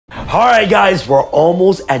Alright guys, we're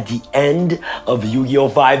almost at the end of Yu-Gi-Oh!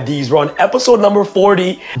 5Ds. We're on episode number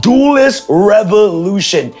 40, Duelist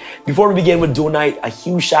Revolution. Before we begin with Duel Night, a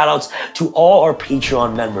huge shout outs to all our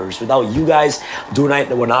Patreon members. Without you guys, Duel Night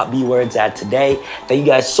would not be where it's at today. Thank you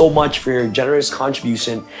guys so much for your generous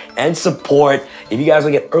contribution and support. If you guys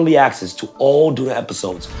will get early access to all Duel Night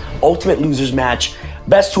episodes, Ultimate Losers Match,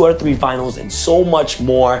 Best 2 out of 3 finals, and so much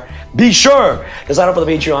more, be sure to sign up for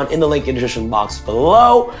the Patreon in the link in the description box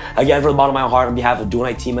below. Again, from the bottom of my heart, on behalf of Duel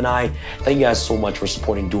Night team and I, thank you guys so much for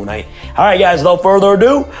supporting Duel Night. All right, guys, without further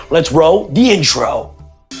ado, let's roll the intro.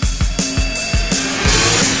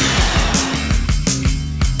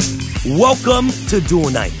 Welcome to Duel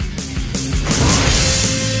Night.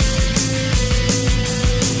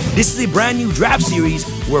 This is a brand new draft series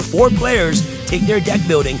where 4 players take their deck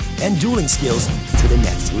building and dueling skills to the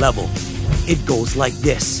next level. It goes like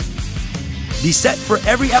this. The set for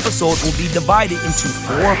every episode will be divided into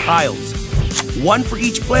 4 piles, one for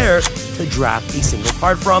each player to draft a single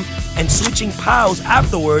card from, and switching piles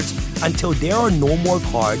afterwards until there are no more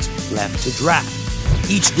cards left to draft.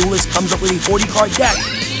 Each duelist comes up with a 40-card deck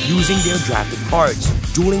using their drafted cards,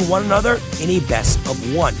 dueling one another in a best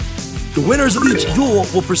of 1. The winners of each duel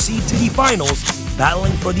will proceed to the finals,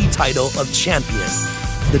 battling for the title of champion.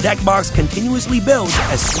 The deck box continuously builds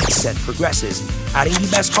as each set progresses, adding the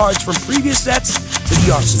best cards from previous sets to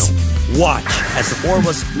the arsenal. Watch as the 4 of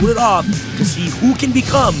us duel it off to see who can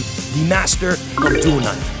become the master of Duel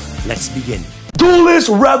Night. Let's begin. Duelist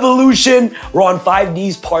Revolution. We're on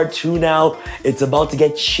 5Ds part 2 now. It's about to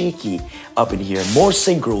get cheeky up in here. More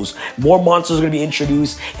synchros, more monsters are going to be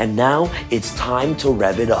introduced, and now it's time to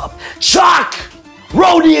rev it up. Chalk!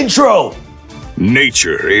 Roll the intro!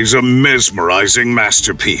 Nature is a mesmerizing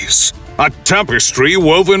masterpiece, a tapestry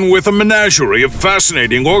woven with a menagerie of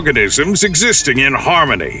fascinating organisms existing in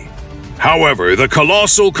harmony. However, the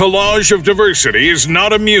colossal collage of diversity is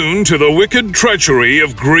not immune to the wicked treachery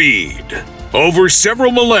of greed. Over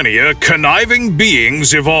several millennia, conniving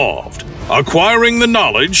beings evolved, acquiring the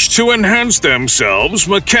knowledge to enhance themselves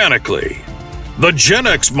mechanically. The Gen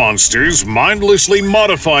X monsters mindlessly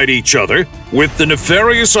modified each other with the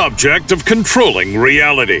nefarious object of controlling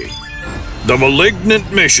reality. The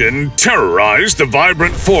malignant mission terrorized the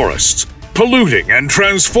vibrant forests, polluting and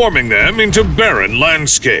transforming them into barren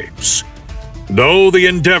landscapes. Though the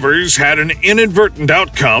endeavors had an inadvertent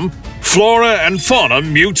outcome, flora and fauna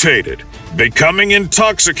mutated, becoming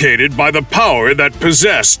intoxicated by the power that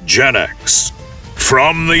possessed Gen X.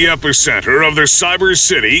 From the epicenter of the Cyber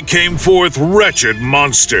City came forth wretched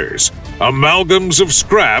monsters, amalgams of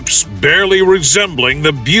scraps barely resembling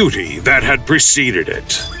the beauty that had preceded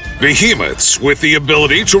it. Behemoths with the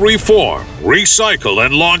ability to reform, recycle,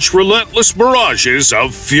 and launch relentless barrages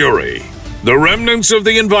of fury. The remnants of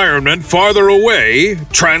the environment farther away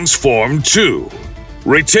transformed too,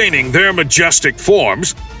 retaining their majestic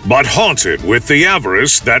forms, but haunted with the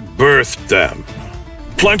avarice that birthed them.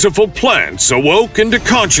 Plentiful plants awoke into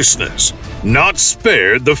consciousness, not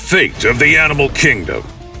spared the fate of the animal kingdom.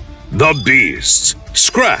 The beasts,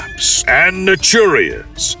 scraps, and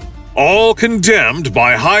naturias, all condemned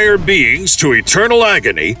by higher beings to eternal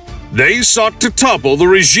agony, they sought to topple the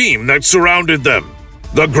regime that surrounded them.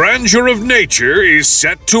 The grandeur of nature is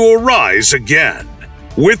set to arise again,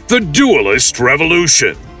 with the Duelist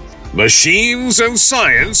Revolution. Machines and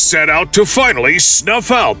science set out to finally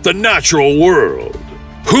snuff out the natural world.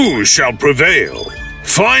 Who shall prevail?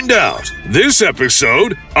 Find out this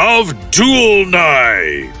episode of Duel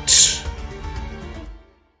Night.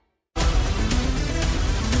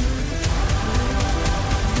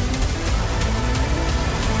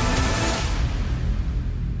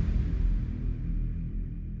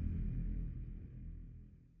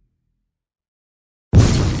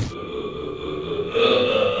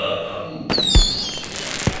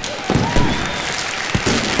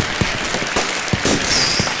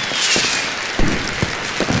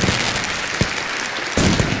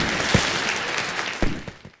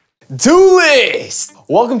 Duelist!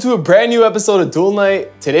 Welcome to a brand new episode of Duel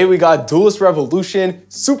Night. Today we got Duelist Revolution,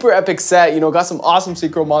 super epic set, got some awesome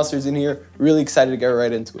synchro monsters in here. Really excited to get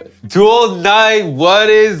right into it. Duel Night, what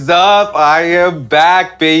is up? I am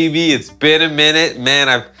back, baby. It's been a minute. Man,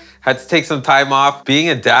 I've had to take some time off. Being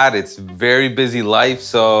a dad, it's a very busy life,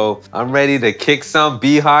 so I'm ready to kick some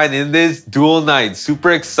behind in this Duel Night.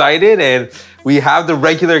 Super excited, and we have the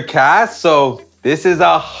regular cast, so this is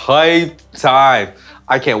a hype time.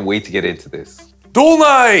 I can't wait to get into this. Duel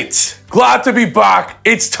Night! Glad to be back.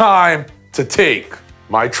 It's time to take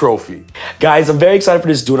my trophy. Guys, I'm very excited for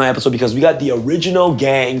this Duel Night episode because we got the original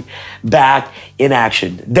gang back in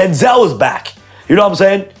action. Denzel is back. You know what I'm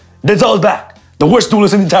saying? Denzel is back. the worst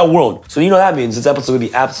duelist in the entire world. So you know what that means. This episode will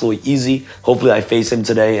be absolutely easy. Hopefully I face him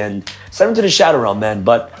today and send him to the Shadow Realm, man.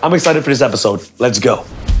 But I'm excited for this episode. Let's go.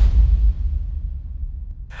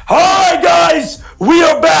 Hi, guys. We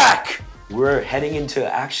are back. We're heading into,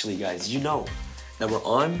 actually, guys, you know that we're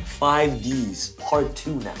on 5Ds part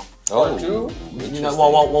 2 now. Part 2? You know,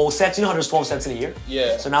 well, sets, you know how there's 12 sets in a year?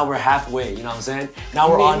 Yeah. So now we're halfway, you know what I'm saying? Now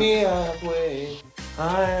we're on... Meet me halfway.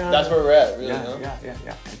 That's where we're at, really, yeah,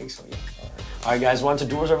 yeah. I think so, yeah. All right, guys, we're on to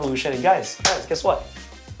Duelist Revolution. And guys, guess what?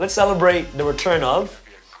 Let's celebrate the return of...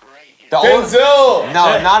 Denzel!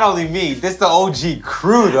 No, not only me. This is the OG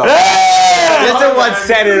crew, though. Hey! This is what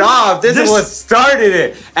set it off. This is what started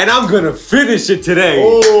it. And I'm going to finish it today.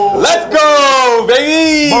 Oh. Let's go,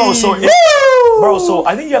 baby! Bro, so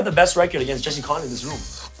I think you have the best record against Jesse Khan in this room.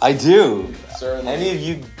 I do. Certainly. Any of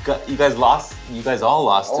you guys lost? You guys all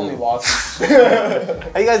lost, Only too. lost.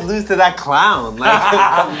 How you guys lose to that clown? Like,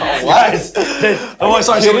 Guys, sorry.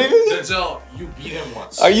 Denzel, you beat him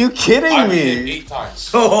once. Are you kidding I me? beat him 8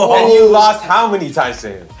 times. And you lost how many times to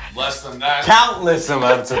him? Less than that. Countless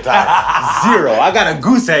amounts of times. 0. I got a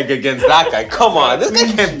goose egg against that guy. Come on, this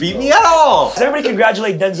guy can't beat me at all. Does everybody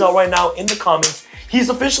congratulate Denzel right now in the comments? He's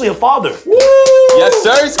officially a father. Woo! Yes,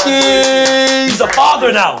 sir, He's a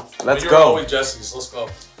father now. Let's You're go. always Jesse's. Let's go.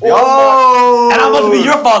 Yo! And I'm about to be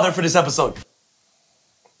your father for this episode.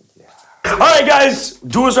 All right, guys,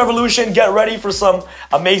 Duelist Revolution, get ready for some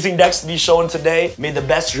amazing decks to be shown today. May the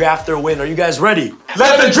best drafter win. Are you guys ready?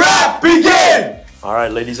 Let the draft begin! All right,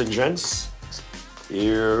 ladies and gents,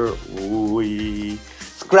 here we...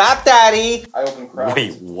 Scrap Daddy. I open crap.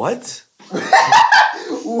 Wait, what?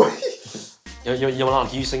 Wait. Yo,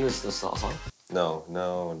 can you sing this song? No.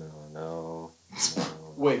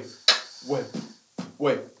 Wait.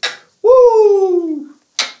 Woo!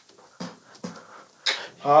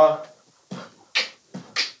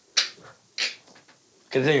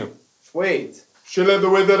 Continue. Wait. She led the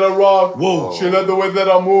way that I rock. Whoa. She led the way that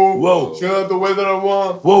I move. Whoa. She led the way that I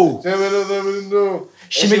want. Whoa. She let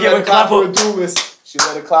She make it clap for for... a duelist. She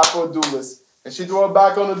let it clap for a duelist. And she threw it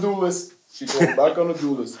back on the duelist. She threw it back on the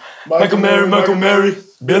duelist. Michael Mary,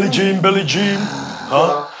 Billie Jean,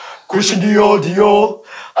 huh? Christian Dior,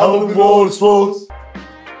 I love the roll slows.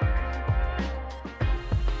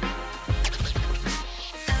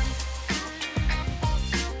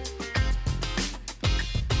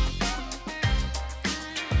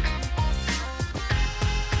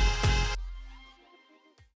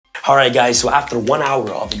 All right, guys, so after 1 hour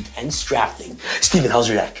of intense drafting, Steven, how's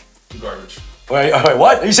your deck? Garbage. Wait,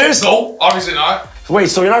 what? Are you serious? No, obviously not. Wait,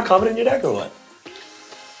 so you're not confident in your deck or what?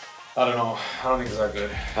 I don't know. I don't think it's that good.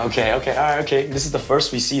 Okay, all right, okay. This is the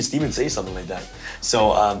first we see Steven say something like that.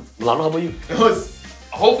 So, Milano, how about you?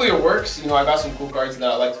 Hopefully it works. You know, I got some cool cards that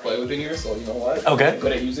I like to play with in here, so you know what? Okay. I'm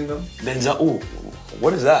good at using them. Denzel, ooh,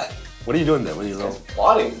 what is that? What are you doing there? What are you doing?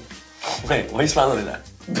 Plotting. Wait, why are you smiling at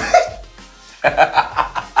that?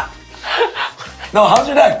 No, how's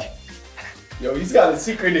your deck? Yo, he's got a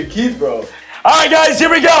secret to keep, bro. All right, guys, here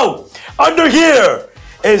we go. Under here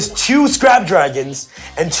is 2 Scrap Dragons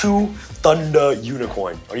and 2 Thunder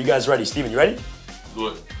Unicorn. Are you guys ready? Steven, you ready? Do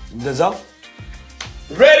it. Denzel?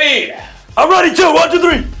 Ready! I'm ready too. 1, 2,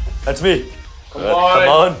 3. That's me. Come Come on.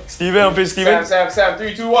 on. Steven, I'm facing Steven. Sam.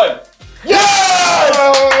 3, 2, 1. Yes!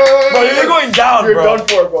 Bro, you're going down, You're bro. done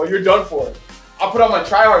for, bro. You're done for. I'll put on my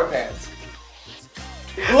tryhard pants.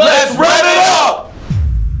 Let's rev it up!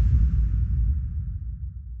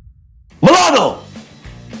 Milano!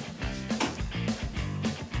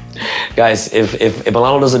 Guys, if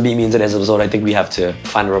Milano doesn't beat me in today's episode, I think we have to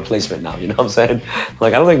find a replacement now, you know what I'm saying?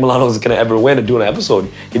 Like, I don't think Milano's gonna ever win a dueling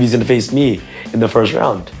episode if he's gonna face me in the first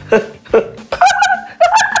round.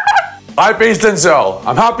 I faced Denzel.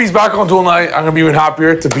 I'm happy he's back on Duel Night. I'm gonna be even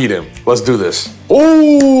happier to beat him. Let's do this.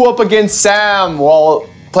 Ooh, up against Sam. Well,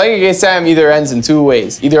 playing against Sam either ends in 2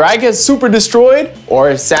 ways. Either I get super destroyed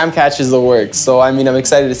or Sam catches the work. So, I mean, I'm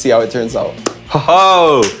excited to see how it turns out.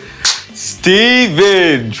 Oh,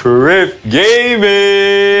 Steven, Trip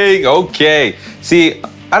Gaming. Okay. See,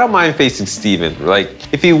 I don't mind facing Steven.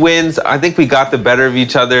 Like, if he wins, I think we got the better of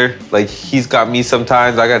each other. Like, he's got me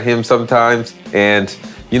sometimes, I got him sometimes. And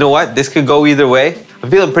you know what? This could go either way. I'm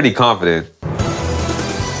feeling pretty confident.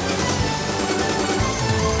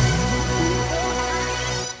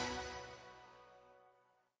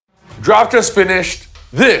 Draft just finished.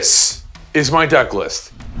 This is my deck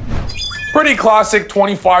list. Pretty classic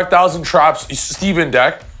 25,000 traps Steven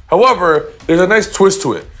deck. However, there's a nice twist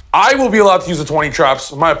to it. I will be allowed to use the 20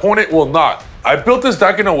 traps. My opponent will not. I built this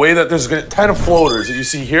deck in a way that there's 10 floaters that you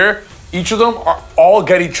see here. Each of them all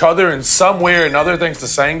get each other in some way or another thanks to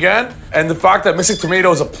Sangan. And the fact that Mystic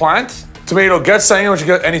Tomato is a plant tomato gets something, which you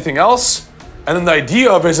get anything else. And then the idea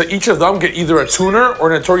of it is that each of them get either a tuner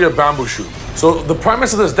or an Naturia bamboo shoot. So the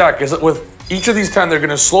premise of this deck is that with each of these 10, they're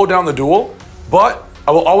gonna slow down the duel, but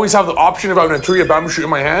I will always have the option if I have a Naturia bamboo shoot in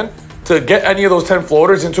my hand to get any of those 10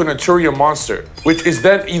 floaters into a Naturia monster, which is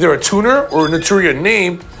then either a tuner or a Naturia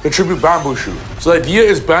name to tribute bamboo shoot. So the idea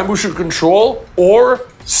is bamboo shoot control or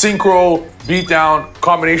synchro beatdown,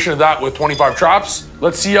 combination of that with 25 traps.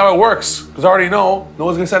 Let's see how it works, because I already know no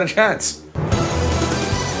one's gonna stand a chance.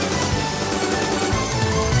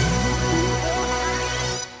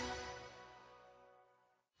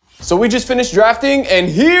 So we just finished drafting, and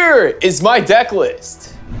here is my deck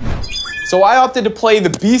list. So I opted to play the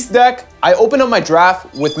Beast deck. I opened up my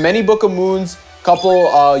draft with many Book of Moons,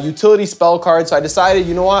 couple utility spell cards. So I decided,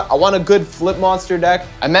 you know what? I want a good flip monster deck.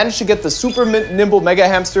 I managed to get the Super Nimble Mega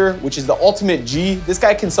Hamster, which is the ultimate G. This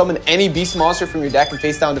guy can summon any beast monster from your deck in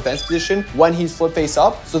face down defense position when he's flip face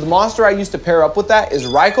up. So the monster I used to pair up with that is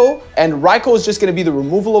Raikou, and Raikou is just gonna be the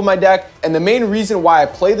removal of my deck. And the main reason why I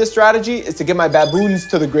play this strategy is to get my baboons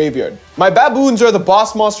to the graveyard. My baboons are the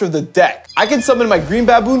boss monster of the deck. I can summon my green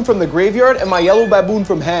baboon from the graveyard and my yellow baboon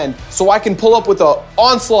from hand, so I can pull up with an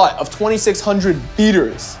onslaught of 2,600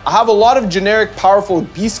 beaters. I have a lot of generic powerful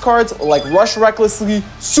beast cards like Rush Recklessly,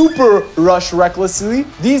 Super Rush Recklessly.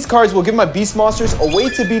 These cards will give my beast monsters a way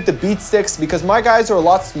to beat the beat sticks because my guys are a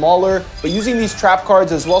lot smaller, but using these trap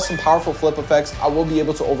cards as well as some powerful flip effects, I will be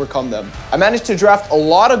able to overcome them. I managed to draft a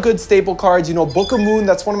lot of good staple cards, you know, Book of Moon,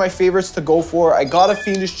 that's one of my favorites to go for. I got a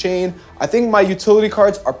Fiendish Chain. I think my utility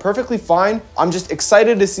cards are perfectly fine. I'm just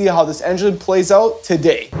excited to see how this engine plays out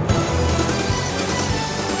today.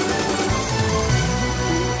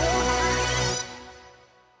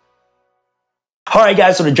 All right,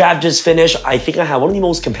 guys, so the draft just finished. I think I have one of the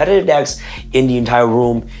most competitive decks in the entire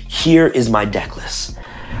room. Here is my deck list.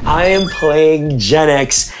 I am playing Gen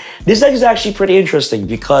X. This deck is actually pretty interesting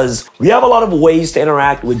because we have a lot of ways to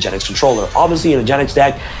interact with Gen X Controller. Obviously, in a Gen X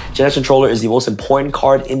deck, Gen X Controller is the most important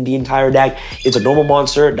card in the entire deck. It's a normal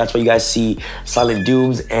monster. That's why you guys see Silent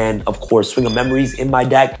Dooms and, of course, Swing of Memories in my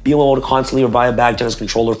deck. Being able to constantly revive back Gen X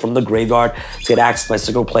Controller from the graveyard to get access to my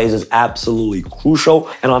synchro plays is absolutely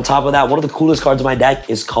crucial. And on top of that, one of the coolest cards in my deck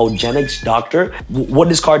is called Gen X Doctor. What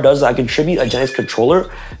this card does is I contribute a Gen X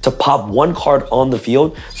Controller to pop one card on the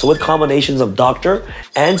field. So with combinations of Doctor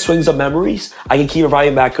and Swings of Memories, I can keep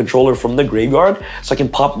reviving back Controller from the graveyard so I can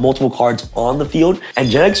pop multiple cards on the field. And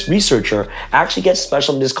Gen X Researcher actually gets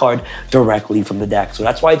special in this card directly from the deck. So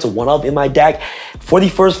that's why it's a one-of in my deck. For the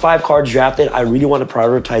first 5 cards drafted, I really want to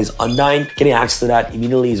prioritize Undyne. Getting access to that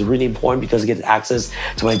immediately is really important because it gets access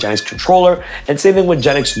to my Gen X Controller. And same thing with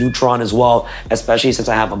Gen X Neutron as well, especially since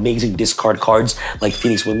I have amazing discard cards like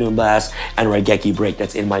Phoenix Windmill Blast and Raigeki Break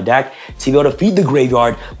that's in my deck to be able to feed the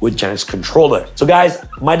graveyard with Gen X Controller. So guys,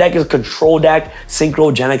 my deck is a control deck,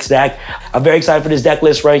 Synchro Gen X deck. I'm very excited for this deck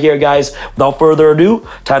list right here, guys. Without further ado,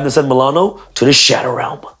 time to send Milano to the Shadow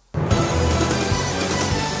Realm.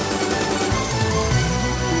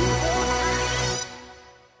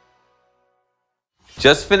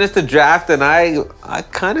 Just finished the draft and I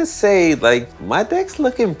kind of say like my deck's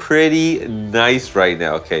looking pretty nice right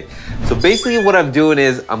now, okay? So basically what I'm doing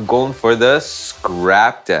is I'm going for the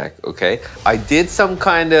scrap deck, okay? I did some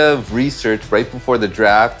kind of research right before the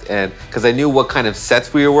draft and because I knew what kind of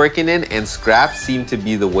sets we were working in and scrap seemed to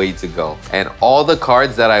be the way to go. And all the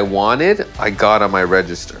cards that I wanted, I got on my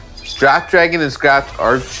register. Draft Dragon and Scrapped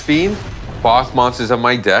Archfiend, boss monsters on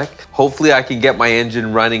my deck. Hopefully I can get my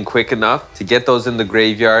engine running quick enough to get those in the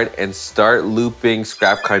graveyard and start looping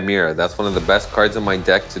Scrap Chimera. That's one of the best cards in my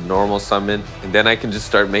deck to normal summon, and then I can just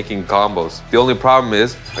start making combos. The only problem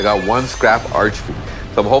is I got 1 Scrap Archfiend.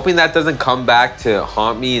 So I'm hoping that doesn't come back to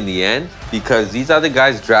haunt me in the end because these other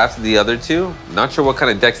guys drafted the other 2. Not sure what kind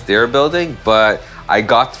of decks they're building, but I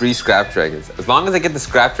got 3 Scrap Dragons. As long as I get the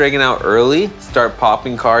Scrap Dragon out early, start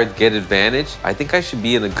popping cards, get advantage, I think I should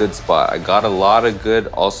be in a good spot. I got a lot of good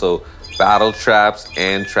also battle traps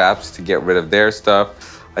and traps to get rid of their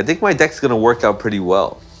stuff. I think my deck's gonna work out pretty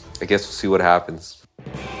well. I guess we'll see what happens.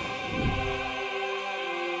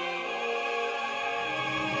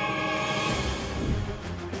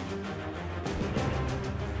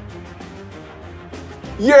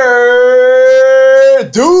 Your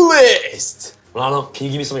Duelist! Milano, can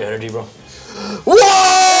you give me some of your energy, bro? Whoa!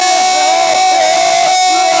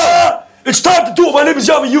 It's time to duel. My name is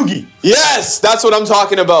Yamayugi. Yes, that's what I'm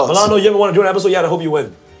talking about. Milano, you ever want to do an episode? Yeah, I hope you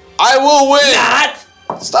win. I will win.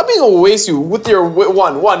 Not. Stop being a waste you with your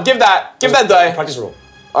one. Give that die. Practice roll.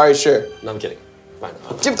 All right, sure. No, I'm kidding. Fine.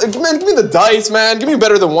 Give me the dice, man. Give me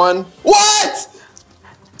better than 1. What?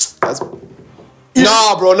 That's...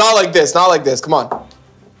 Nah, bro, not like this. Not like this. Come on.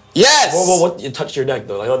 Yes! Whoa, what? You touched your deck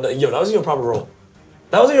though. Like, yo, that wasn't even a proper roll.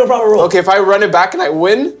 That wasn't even a proper roll. Okay, if I run it back and I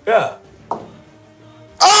win? Yeah.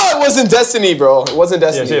 Oh, it wasn't Destiny, bro. It wasn't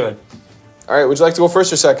Destiny. Yeah, man. All right, would you like to go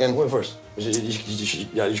first or second? Wait first. Yeah,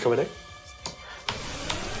 did you come in there?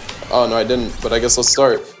 Oh, no, I didn't, but I guess let's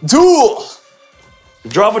start. Duel!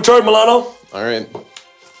 Draw for turn, Milano. All right.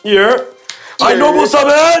 Here. I normal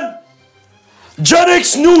summon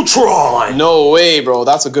Genix Neutron. No way, bro.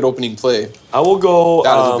 That's a good opening play. I will go.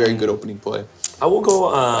 That is a very good opening play. I will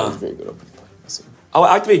go. That is a very good opening play. Let's see. I will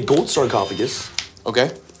activate Gold Sarcophagus.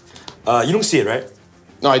 Okay. You don't see it, right?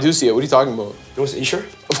 No, I do see it. What are you talking about? You sure?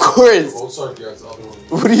 Of course.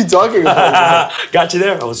 What are you talking about? Got you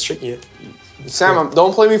there. I was tricking you. Sam,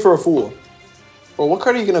 don't play me for a fool. Bro, what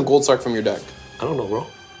card are you gonna Gold Sark from your deck? I don't know, bro.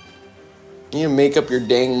 You need to make up your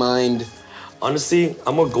dang mind. Honestly,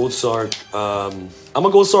 I'm a Gold Sark. I'm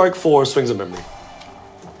a Gold Sark for Swings of Memory.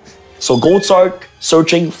 So Gold Sark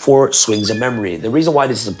searching for Swings of Memory. The reason why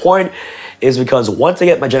this is important is because once I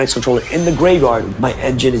get my Gen X controller in the graveyard, my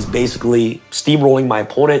engine is basically steamrolling my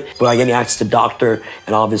opponent by getting access to Doctor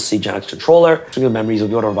and obviously Gen X controller. Swings of Memories will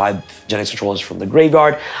be able to revive Gen X controllers from the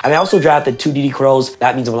graveyard. And I also drafted 2 DD Crows.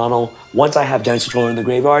 That means Milano, once I have Gen X controller in the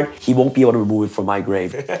graveyard, he won't be able to remove it from my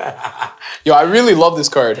grave. Yo, I really love this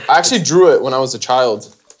card. I actually drew it when I was a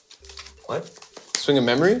child. What? Swing of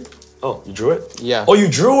Memory? Oh, you drew it? Yeah. Oh, you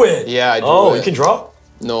drew it? Yeah, I drew it. Oh, you can draw?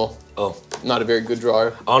 No. Oh. Not a very good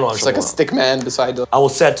drawer. Oh, no, it's like a stick man beside the... I will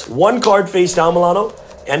set 1 card face down, Milano,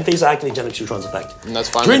 end phase activate Gen X Neutron's effect. And that's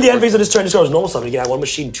fine. During the end phase of this turn, this card is normal summon. You can add 1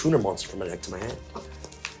 machine tuner monster from my deck to my hand.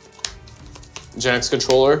 Gen X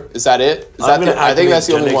controller? Is that it? Is that I think that's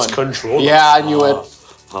the only one. Controller. Yeah, I knew it.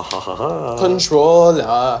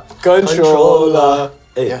 Controller. Controller.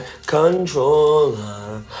 Hey, yeah.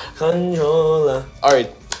 Controller. Controller. All right.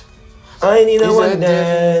 I need a one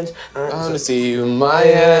dance. I want to see you in my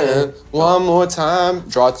hand. One more time.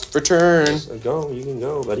 Draw it for turn. Go, you can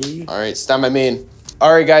go, buddy. All right, stand by main.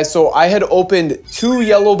 All right, guys, so I had opened 2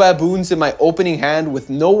 yellow baboons in my opening hand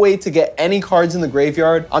with no way to get any cards in the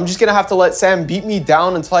graveyard. I'm just gonna have to let Sam beat me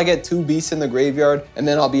down until I get 2 beasts in the graveyard, and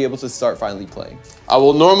then I'll be able to start finally playing. I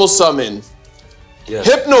will normal summon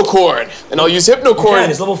Hypnocorn, and I'll use Hypnocorn.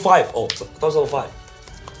 It's level 5. Oh, that was level 5.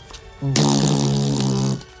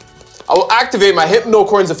 I will activate my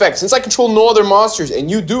Hypnocorn's effect. Since I control no other monsters,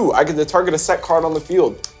 and you do, I get to target a set card on the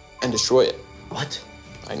field and destroy it. What?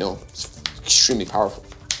 I know. It's extremely powerful.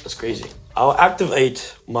 That's crazy. I'll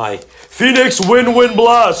activate my Phoenix Win-Win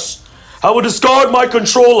Blast. I will discard my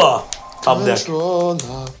controller. Top deck.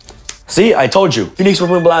 See, I told you. Phoenix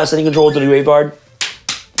Win-Win Blast, sending control to the graveyard.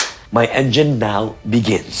 My engine now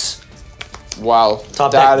begins. Wow.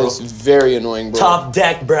 Top that deck, is very annoying, bro. Top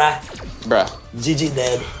deck, bruh. Bruh. GG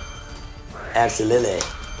dead. Absolutely.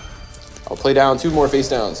 I'll play down 2 more face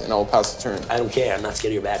downs and I will pass the turn. I don't care. I'm not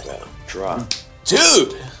scared of your back, bro. Draw.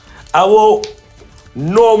 Dude! I will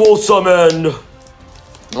normal summon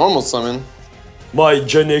Normal summon? my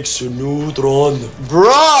Gen X Neutron.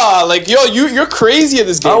 Bruh! Like, yo, you're crazy at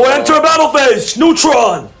this game. I will enter battle phase.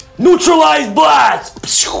 Neutron. Neutralize blast.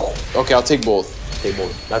 Okay, I'll take both. Take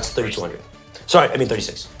both. That's 3,200. Sorry, I mean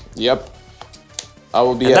 36. Yep. I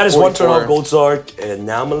will be And at that is 44. 1 turn off Gold Sark. And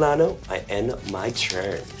now, Milano, I end my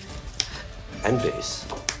turn. End phase.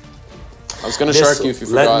 I was gonna shark you if you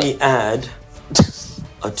forgot. Let me add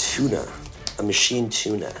a tuna. A machine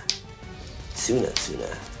tuna. Tuna.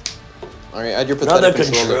 Alright, add your pathetic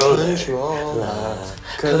Another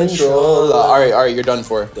controller. Alright, you're done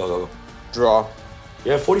for. Go. Draw.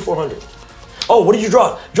 You have 4,400. Oh, what did you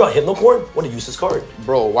draw? Draw Hypnocorn? What a useless card.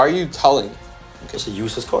 Bro, why are you telling? It's a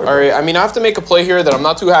useless card. Alright, I mean, I have to make a play here that I'm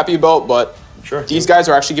not too happy about, but Sure. these guys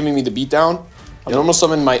are actually giving me the beatdown. I normal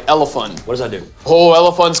summon my Elephant. What does that do? Oh,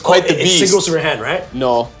 Elephant's quite the It beast. singles to your hand, right?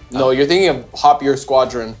 No, you're thinking of Hop Your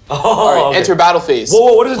Squadron. Oh, Alright, okay. enter battle phase.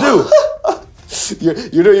 Whoa, what does it do?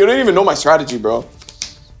 You don't even know my strategy, bro.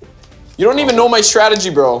 You don't even know my strategy,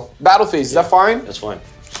 bro. Battle phase, is that fine? That's fine.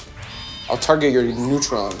 I'll target your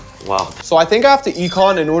Neutron. Wow. So I think I have to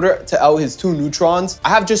econ in order to out his 2 Neutrons. I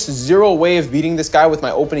have just 0 way of beating this guy with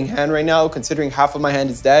my opening hand right now, considering half of my hand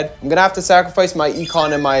is dead. I'm gonna have to sacrifice my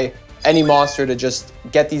econ and my any monster to just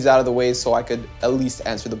get these out of the way so I could at least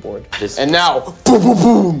answer the board. And now, boom, boom,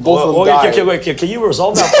 boom, both of them die. Okay, wait, can you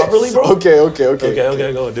resolve that properly, bro? Okay,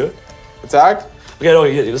 go, do it. Attack? Okay, no,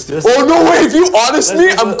 let's do this. Oh, no way, if you honest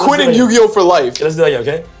me, I'm quitting Yu-Gi-Oh! For life. Let's do that,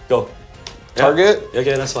 okay? Go. Yeah. Target?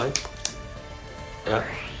 Okay, that's fine. Yeah.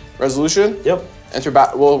 Resolution? Yep. Enter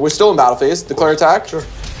battle. Well, we're still in battle phase. Declare attack? Sure.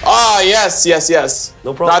 Ah, yes.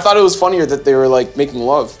 No problem. No, I thought it was funnier that they were like making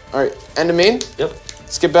love. All right, end of main. Yep.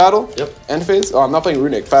 Skip battle. Yep. End phase. Oh, I'm not playing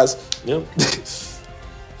Runic. Pass. Yep.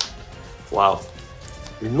 Wow.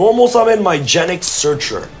 Your normal summon my Genix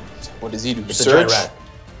Searcher. What does he do? It's a giant Search? rat.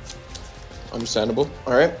 Understandable.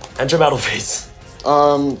 All right. Enter battle phase.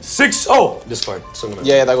 6. Oh, discard.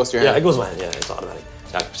 Yeah, that goes to your hand. Yeah, it goes to my hand. Yeah, it's automatic.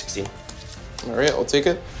 Attack for 16. All right, I'll take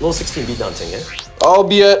it. Little 16 beatdown thing, eh? I'll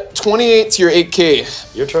be at 28 to your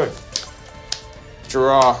 8K. Your turn.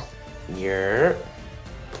 Draw. Yeah.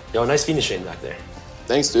 Yo, nice finishing back there.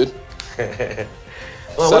 Thanks, dude.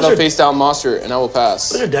 Well, Set a face down monster, and I will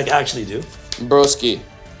pass. What does your deck actually do? Broski.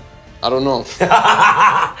 I don't know.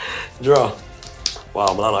 Draw.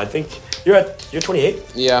 Wow, Milano, I think you're 28.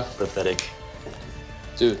 Yeah, Pathetic.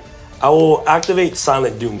 dude. I will activate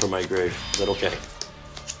Silent Doom from my grave. Is that okay?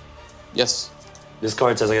 Yes. This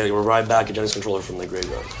card says I gotta revive back a Genesis controller from the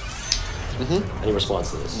graveyard. Any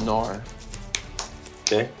response to this? Nar.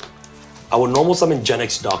 Okay. I will normal summon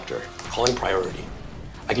Genix Doctor, calling priority.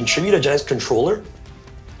 I can tribute a Genix controller.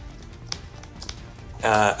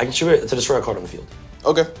 I can tribute it to destroy a card on the field.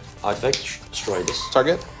 Okay. Effect, destroy this.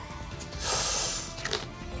 Target.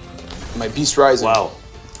 My Beast Rising. Wow.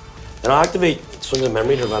 Then I'll activate Swing of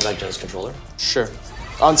Memory to revive back Genix controller. Sure.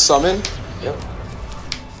 On summon, Yep.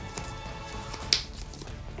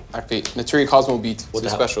 activate Naturi Cosmo Beat. What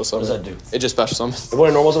It's the a hell? special What summon. does that do? It just special summons. What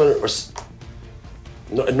a normal summon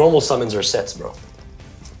or normal summons are sets, bro.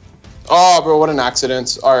 Oh, bro, what an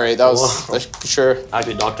accident. All right, that was Whoa. sure.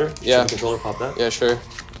 Activate Doctor. Yeah. Tribute controller, pop that. Yeah, sure.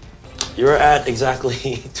 You're at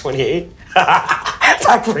exactly 28.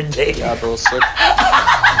 Attack for a day. Yeah, bro, sick.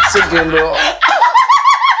 Sick game, bro.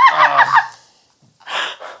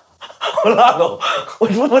 Milano,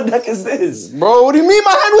 what deck is this? Bro, what do you mean?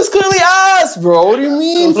 My hand was clearly ass, bro. What do you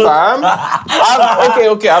mean, fam?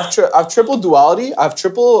 Okay. I've triple duality. I have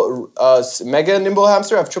triple mega nimble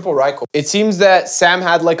hamster. I have triple Raikou. It seems that Sam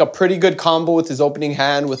had like a pretty good combo with his opening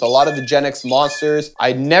hand with a lot of the Gen X monsters.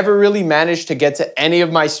 I never really managed to get to any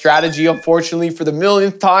of my strategy, unfortunately, for the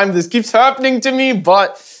millionth time. This keeps happening to me,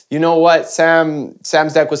 but you know what?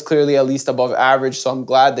 Sam's deck was clearly at least above average, so I'm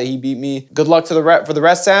glad that he beat me. Good luck to for the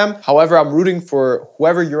rest, Sam. However, I'm rooting for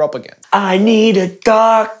whoever you're up against. I need a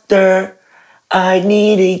doctor. I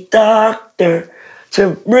need a doctor to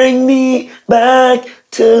bring me back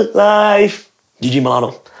to life. GG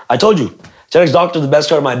Milano. I told you, Genix Doctor is the best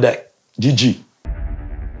card in my deck. GG.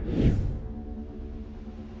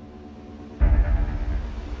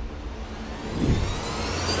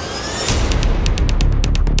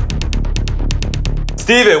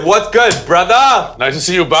 Steven, what's good, brother? Nice to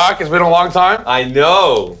see you back. It's been a long time. I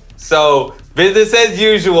know. So, business as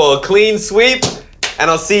usual, clean sweep,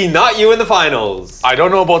 and I'll see not you in the finals. I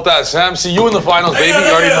don't know about that, Sam. See you in the finals, baby.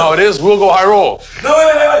 You already know how it is. We'll go high roll. No,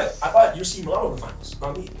 wait. I thought you see Milano in the finals,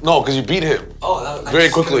 not me. No, because you beat him. Oh, that Very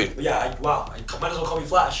quickly. Yeah, wow. Might as well call me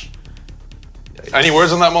Flash. Any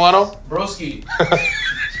words on that, Milano? Broski.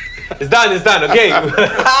 It's done, okay.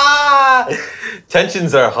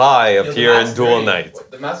 Tensions are high up here in Duel Night.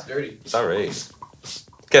 The math's dirty. It's all right.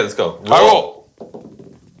 Okay, let's go. High roll.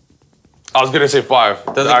 I was going to say 5.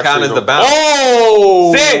 Doesn't count as the bounce.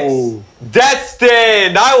 Oh! 6!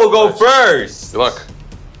 Destined! I will go first. Good luck.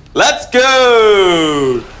 Let's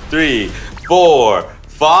go! 3, 4,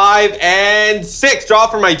 5, and 6. Draw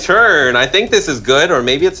for my turn. I think this is good, or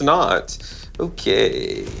maybe it's not.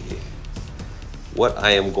 Okay. What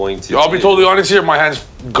I am going to I'll be totally honest here, my hand's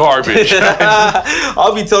garbage.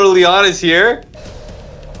 I'll be totally honest here.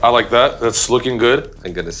 I like that. That's looking good.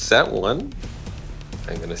 I'm gonna set one.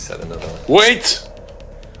 I'm gonna set another one. Wait!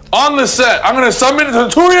 On the set, I'm gonna summon the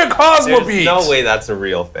Turia Cosmo There's Beat. no way that's a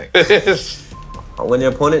real thing. When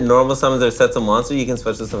your opponent normal summons or sets a monster, you can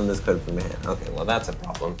special summon this card from your hand. Okay, well that's a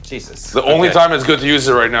problem. Jesus. The only time it's good to use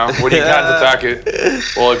it right now, when you can't attack it.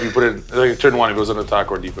 Well, if you put it, like turn 1, it goes on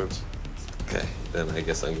attack or defense. Okay, then I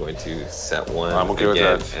guess I'm going to set one I'm okay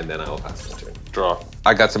again, with that. and then I will pass my turn. Draw.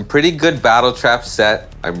 I got some pretty good battle traps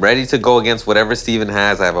set. I'm ready to go against whatever Steven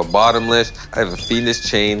has. I have a bottomless, I have a fiendish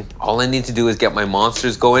chain. All I need to do is get my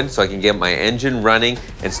monsters going so I can get my engine running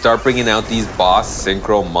and start bringing out these boss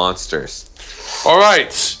synchro monsters. All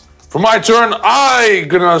right. For my turn, I'm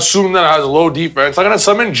gonna assume that it has low defense. I'm gonna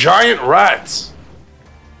summon giant rats.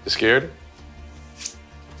 You scared?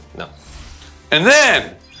 No. And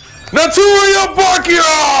then, Naturia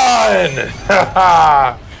Barkion!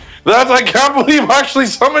 I can't believe I actually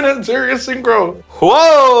summoned Naturia Synchro.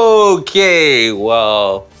 Whoa, okay,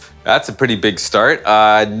 well, that's a pretty big start.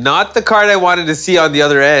 Not the card I wanted to see on the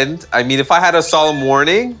other end. I mean, if I had a Solemn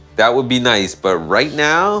Warning, that would be nice. But right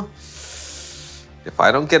now, if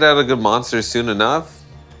I don't get out a good monster soon enough,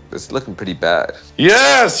 it's looking pretty bad.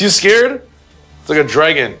 Yes, you scared? It's like a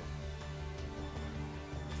dragon.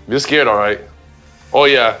 You're scared, all right. Oh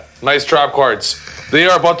yeah, nice trap cards. They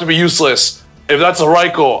are about to be useless. If that's a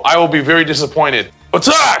Raikou, I will be very disappointed.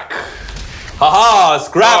 Attack! Haha,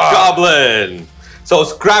 Scrap Goblin! So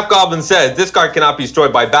Scrap Goblin says, this card cannot be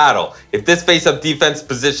destroyed by battle. If this face-up defense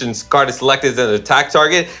position's card is selected as an attack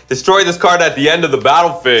target, destroy this card at the end of the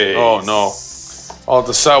battle phase. Oh no. I'll have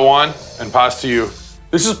to set one and pass to you.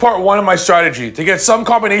 This is part one of my strategy, to get some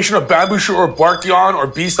combination of Bamboo Shoot or Barkion or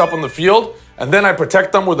Beast up on the field, and then I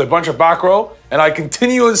protect them with a bunch of back row, and I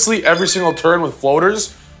continuously, every single turn with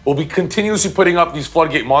floaters, will be continuously putting up these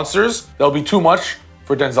floodgate monsters. That'll be too much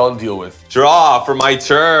for Denzel to deal with. Draw for my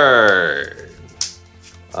turn.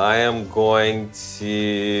 I am going to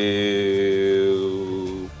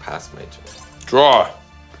pass my turn. Draw.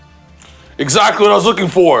 Exactly what I was looking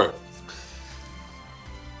for.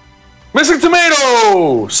 Missing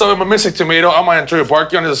Tomato! Summon a Missing Tomato. I might enter a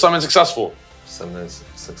Barkion. Is a summon successful? Summon is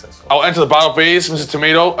successful. I'll enter the battle phase. Missing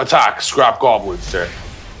Tomato. Attack. Scrap Goblin. Sure.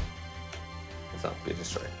 It's not be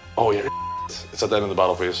destroyed. Oh yeah. It's at the end of the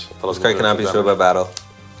battle phase. This card cannot be destroyed by battle.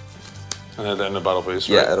 And at the end of the battle phase,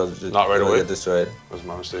 right? Yeah, it'll not right away. Get destroyed. That was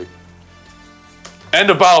my mistake. End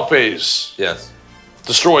of battle phase. Yes.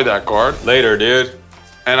 Destroy that card. Later, dude.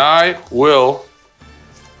 And I will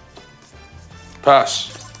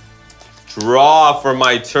pass. Draw for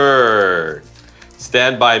my turn.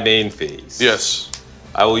 Stand by main phase. Yes.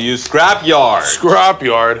 I will use Scrapyard.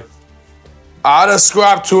 Scrapyard. Add a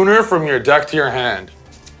Scrap Tuner from your deck to your hand.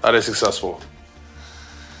 That is successful.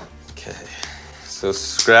 Okay. So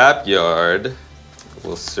Scrapyard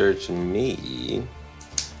will search me.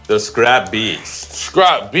 The Scrap Beast.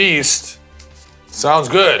 Scrap Beast. Sounds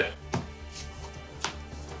good.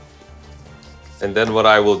 And then what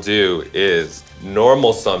I will do is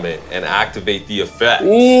normal summon and activate the effect.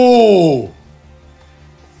 Ooh.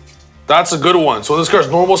 That's a good one. So this card's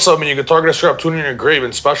normal summon. You can target a Scrap Tuner in your grave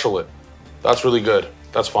and special it. That's really good.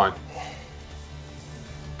 That's fine.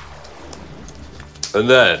 And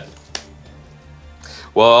then,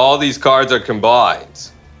 well, all these cards are combined.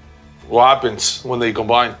 What happens when they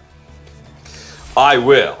combine? I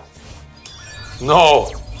will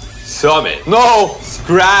No. summon. No.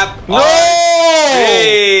 Scrap. No!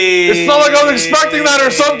 Hey! It's not like I was expecting that or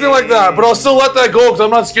something like that, but I'll still let that go because I'm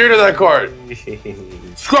not scared of that card.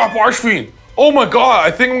 Scrap Archfiend. Oh my god,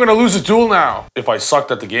 I think I'm gonna lose a duel now. If I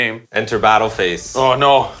sucked at the game. Enter battle phase. Oh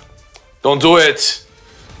no. Don't do it.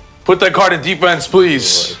 Put that card in defense,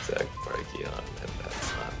 please. Attack Barkion, and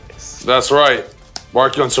that's not nice. That's right.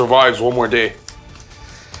 Barkion survives one more day.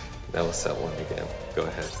 Now we'll set one again. Go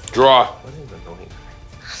ahead. Draw. What is annoying?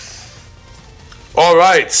 All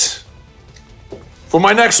right. For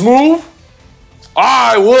my next move,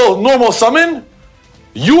 I will normal summon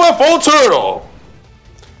UFO Turtle.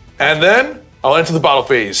 And then I'll enter the battle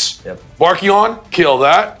phase. Yep. Barkion, kill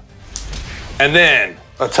that. And then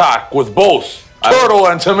attack with both Turtle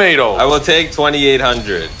and Tomato. I will take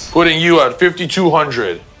 2,800. Putting you at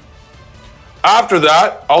 5,200. After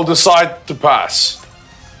that, I'll decide to pass.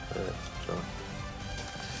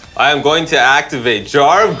 I am going to activate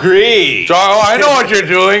Jar of Greed. Oh, I know what you're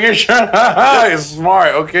doing. You're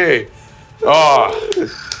smart. Okay. Oh,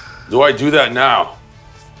 do I do that now?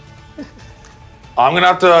 I'm gonna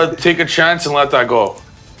have to take a chance and let that go.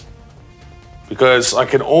 Because I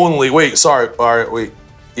can only, wait, sorry. All right, wait.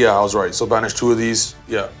 Yeah, I was right. So banish 2 of these.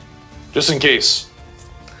 Yeah. Just in case.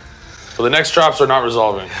 So the next traps are not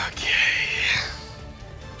resolving.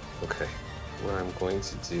 Okay. What I'm going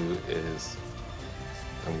to do is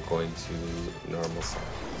I'm going to normal summon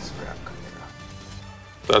Scrap Chimera.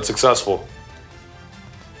 That's successful.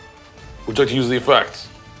 Would you like to use the effect?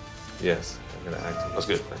 Yes, I'm gonna activate. That's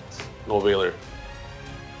good. the effect No Veiler.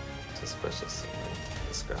 to special summon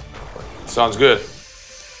the Scrap Goblin. Sounds good.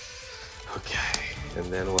 Okay. And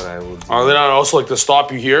then what I will do. Then I'd also like to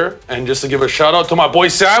stop you here and just to give a shout out to my boy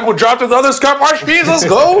Sam who dropped the other Scrap Archfiends. Let's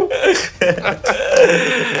go.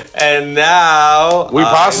 And now We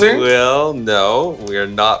passing? No, we are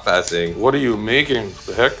not passing. What are you making?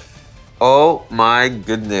 The heck? Oh my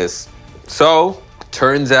goodness. So,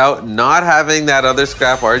 turns out not having that other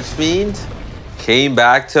Scrap Archfiend came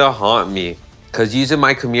back to haunt me. Because using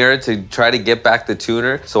my Chimera to try to get back the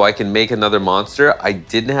tuner so I can make another monster, I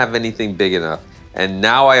didn't have anything big enough. And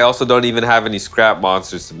now I also don't even have any scrap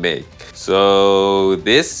monsters to make. So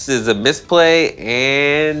this is a misplay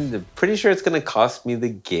and pretty sure it's gonna cost me the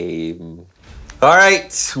game. All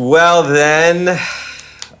right, well then,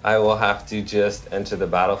 I will have to just enter the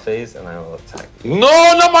battle phase and I will attack you.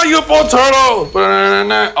 No, not my UFO Turtle!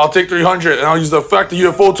 I'll take 300 and I'll use the effect of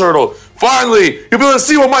UFO Turtle. Finally, you'll be able to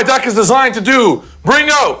see what my deck is designed to do. Bring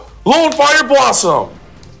out Lone Fire Blossom.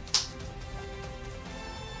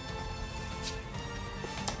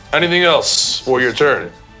 Anything else for your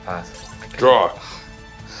turn? Pass. Draw.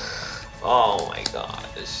 Oh my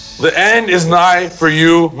gosh. The end is nigh for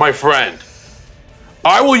you, my friend.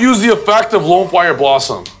 I will use the effect of Lone Fire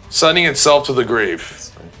Blossom, sending itself to the grave.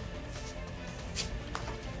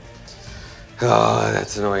 Oh,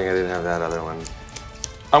 that's annoying. I didn't have that other one.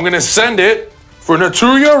 I'm gonna send it for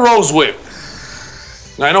Naturia Rose Whip.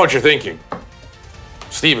 Now I know what you're thinking.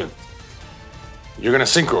 Steven, you're gonna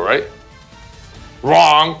synchro, right?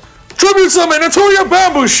 Wrong. Tribute Summon Naturia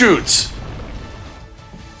Bamboo Shoots.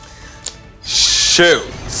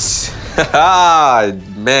 Shoots. Ah,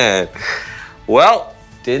 man. Well,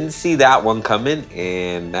 didn't see that one coming,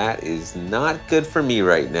 and that is not good for me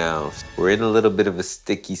right now. We're in a little bit of a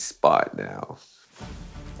sticky spot now.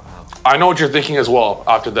 I know what you're thinking as well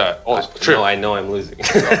after that. Oh, true. No, I know I'm losing.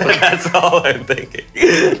 That's all I'm thinking.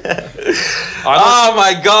 Oh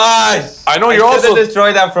my gosh! I know you're also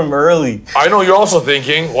destroyed that from early. I know you're also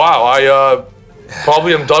thinking, wow, I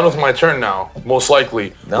probably am done with my turn now, most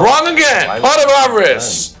likely. No. Wrong again! Pot of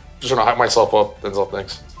Avarice! Just gonna hype myself up. Denzel,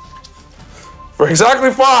 thanks. For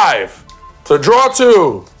exactly 5 to draw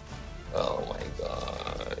 2. Oh my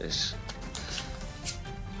gosh.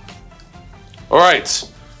 All right.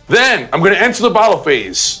 Then I'm gonna enter the battle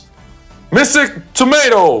phase. Mystic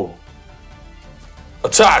Tomato.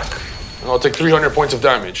 Attack. And I'll take 300 points of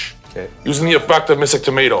damage. Okay. Using the effect of Mystic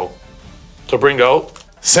Tomato to bring out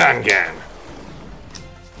Sangan.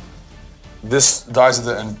 This dies at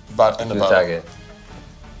the end of battle. Attack it.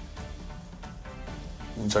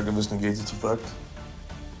 Can you check if this negates its effect?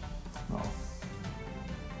 No.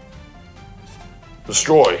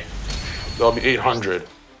 Destroy. That'll be 800.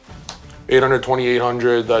 820,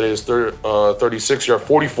 800, that is 36, you're at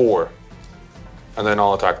 44. And then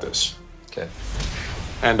I'll attack this. Okay.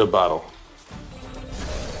 End of battle.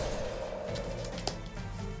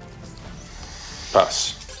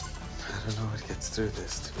 Pass. I don't know what gets through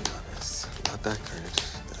this, to be honest. Not that courage,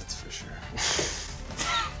 that's for sure.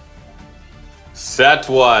 Set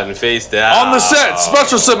 1, face down. On the set,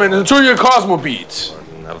 special summon into your Cosmo Beat.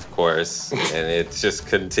 Of course, and it just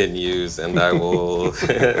continues, and I will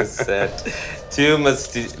set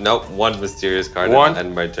 1 mysterious card and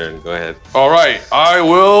end my turn. Go ahead. All right, I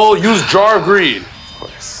will use Jar of Greed. Of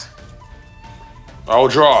course. I will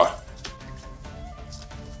draw.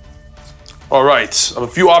 All right, I have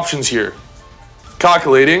a few options here.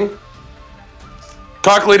 Calculating.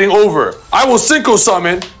 Calculating over. I will Synchro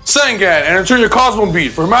Summon Sangan and enter your Cosmo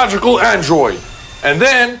Beat for Magical Android. And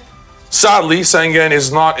then, sadly, Sangan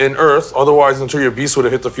is not in Earth, otherwise Interior Beast would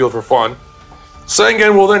have hit the field for fun.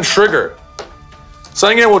 Sangan will then trigger.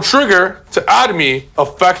 Sangan will trigger to add me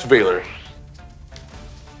Effect Veiler.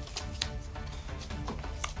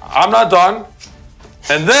 I'm not done.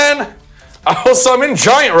 And then, I will summon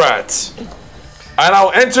Giant Rat. And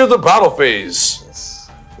I'll enter the battle phase.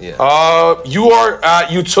 Yeah.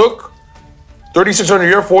 You took 3,600,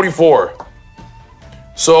 you're 44.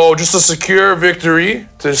 So just a secure victory,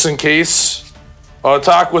 just in case.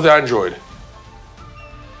 Attack with Android.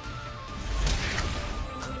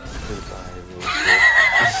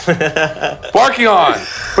 Barking on,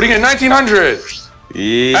 putting in 1,900.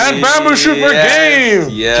 And Bamboo Shoot for game.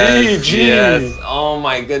 Yes, GG. yes. Oh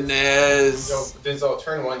my goodness. Denzel,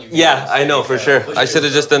 turn 1. Yeah, I know for sure. I should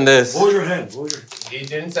have just done this. What was your hand? He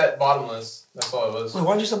didn't set bottomless. That's all it was. Wait,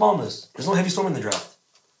 why did you set bottomless? There's no heavy storm in the draft.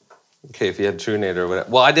 Okay, if he had True Nade or whatever.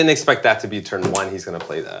 Well, I didn't expect that to be turn 1. He's gonna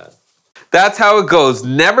play that. That's how it goes.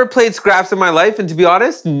 Never played scraps in my life, and to be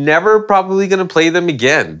honest, never probably gonna play them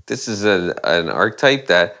again. This is an archetype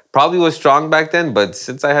that probably was strong back then, but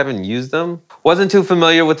since I haven't used them, wasn't too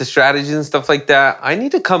familiar with the strategies and stuff like that. I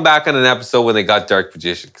need to come back on an episode when they got Dark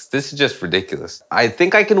Magician, because this is just ridiculous. I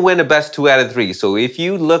think I can win a best 2 out of 3. So if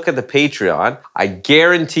you look at the Patreon, I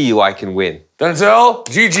guarantee you I can win. Denzel,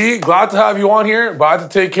 GG, glad to have you on here, but I have to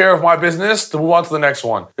take care of my business to move on to the next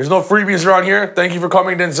one. There's no freebies around here. Thank you for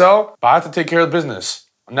coming, Denzel, but I have to take care of the business.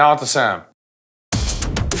 Now on to Sam.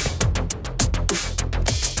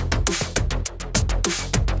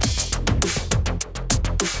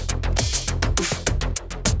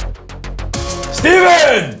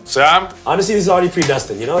 Steven! Sam? Honestly, this is already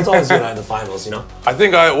predestined. You know, it's always good at the finals, you know? I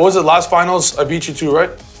think what was it, last finals? I beat you 2,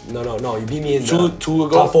 right? No. You beat me in two ago?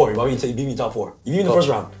 top 4. You beat me top 4. You beat me in the first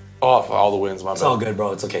round. Oh, for all the wins, my It's bad. all good,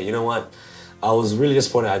 bro. It's okay. You know what? I was really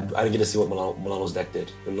disappointed. I didn't get to see what Milano's deck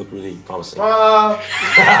did. It looked really promising. But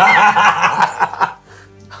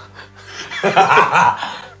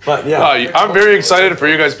yeah. I'm very excited for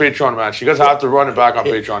you guys' Patreon match. You guys have to run it back on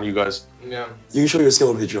Patreon, you guys. Yeah. You can show your skill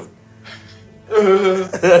on Patreon.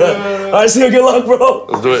 Alright, see you. Good luck, bro.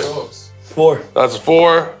 Let's do it. 4. That's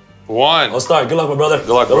 4. 1. I'll start. Good luck, my brother. Good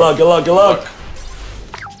luck, Good bro. luck, good luck, good luck.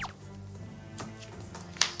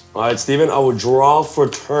 All right, Steven, I will draw for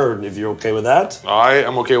turn if you're okay with that. I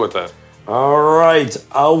am okay with that. All right,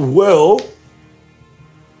 I will.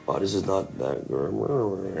 Oh, this is not that good.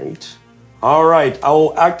 All right. All right, I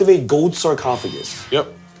will activate Gold Sarcophagus. Yep.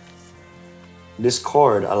 This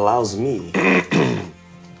card allows me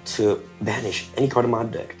to banish any card in my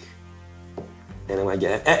deck. And I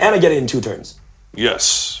get it in 2 turns.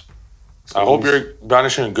 Yes. I hope you're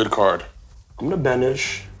banishing a good card. I'm gonna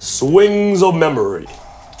banish Swings of Memory.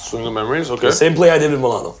 Swing of Memories, okay. The same play I did with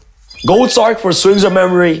Milano. Gold Sark for Swings of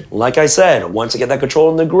Memory. Like I said, once I get that control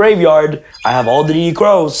in the graveyard, I have all the DD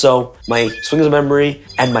Crows, so my Swings of Memory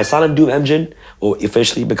and my Silent Doom engine will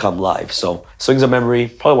officially become live. So Swings of Memory,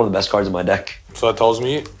 probably one of the best cards in my deck. So that tells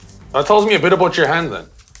me a bit about your hand then.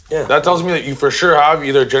 Yeah. That tells me that you for sure have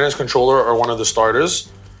either Genesis Controller or one of the starters.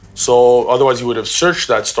 So otherwise you would have searched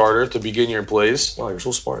that starter to begin your plays. Wow, you're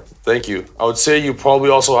so smart. Thank you. I would say you probably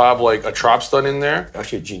also have like a Trap Stun in there. You're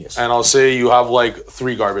actually a genius. And I'll say you have like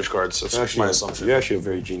 3 garbage cards. That's my assumption. You're actually a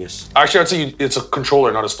very genius. Actually, I'd say it's a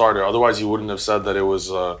controller, not a starter. Otherwise you wouldn't have said that it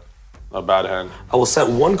was a bad hand. I will set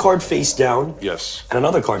 1 card face down. Yes. And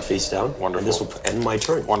another card face down. Wonderful. And this will end my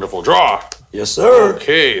turn. Wonderful. Draw. Yes, sir.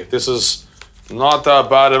 Okay, this is not that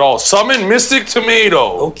bad at all. Summon Mystic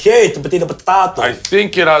Tomato. Okay, potato potato. I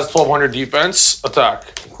think it has 1200 defense. Attack.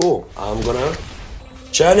 Cool. I'm gonna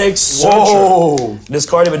Genix Whoa. Searcher. This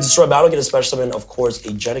card, if it destroys battle, get a special summon, of course, a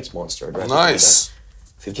Genix monster. Nice.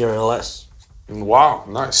 15 or less. Wow,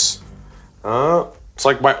 nice.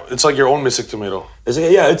 It's like your own Mystic Tomato. It's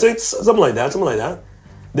something like that. Something like that.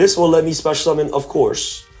 This will let me special summon, of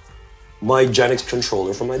course, my Genix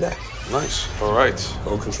controller from my deck. Nice. All right.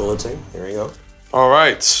 No controller thing. Here we go. All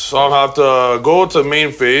right. So I'll have to go to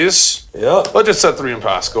main phase. Yeah. Let's just set 3 and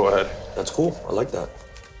pass. Go ahead. That's cool. I like that.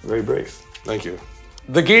 Very brave. Thank you.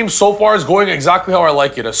 The game so far is going exactly how I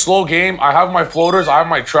like it. A slow game. I have my floaters. I have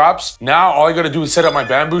my traps. Now all I got to do is set up my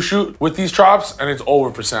bamboo shoot with these traps, and it's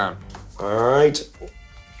over for Sam. All right.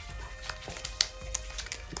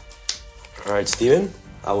 All right, Steven.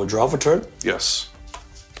 I will draw for turn. Yes.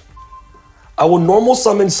 I will normal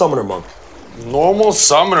summon Summoner Monk. Normal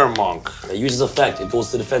Summoner Monk. It uses effect. It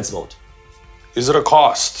goes to defense mode. Is it a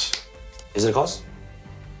cost? Is it a cost?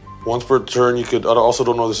 Once per turn, you could. I also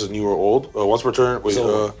don't know if this is new or old. Once per turn, wait. Is it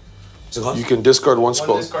a cost? You can discard 1 spell.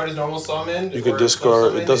 When this card is normal summoned, You can or discard-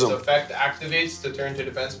 summoned, it doesn't- Its effect activates to turn to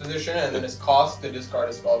defense position, and then its cost to discard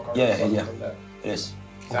a spell card. Yeah. From that. It is.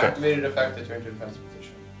 It's activated effect to turn to defense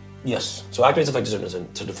position. Yes. So activates effect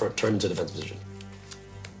to turn to defense position.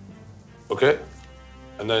 Okay.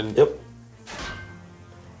 And then. Yep.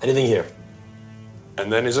 Anything here.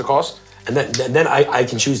 And then is it cost? And then I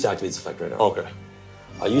can choose to activate this effect right now. Okay.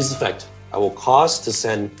 I'll use this effect. I will cost to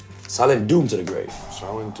send Silent Doom to the grave.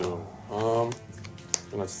 Silent Doom. I'm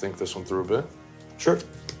gonna think this one through a bit. Sure.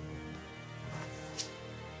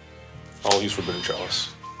 I'll use Forbidden Chalice.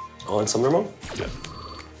 On Summoner Monk? Yeah.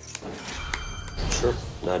 Sure.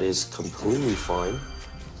 That is completely fine.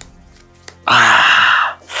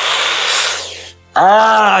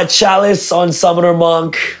 Chalice on Summoner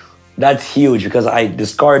Monk. That's huge because I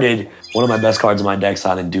discarded one of my best cards in my deck,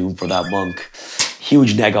 Silent Doom, for that Monk.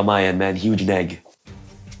 Huge neg on my end, man. Huge neg.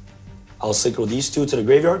 I'll synchro these 2 to the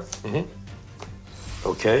graveyard.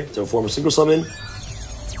 Okay, to form a synchro summon.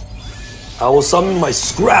 I will summon my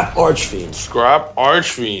Scrap Archfiend. Scrap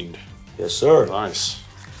Archfiend. Yes, sir. Nice.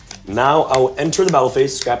 Now I will enter the battle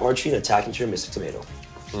phase, Scrap Archfiend, attack into your Mystic Tomato.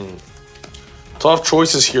 Tough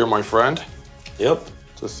choices here, my friend. Yep.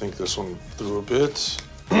 To think this one through a bit.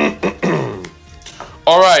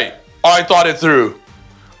 All right. I thought it through.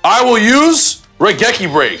 I will use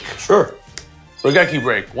Regeki Break. Sure. Regeki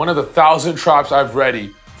Break. One of the 1,000 traps I've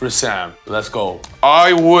ready for Sam. Let's go.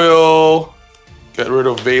 I will get rid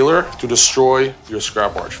of Valor to destroy your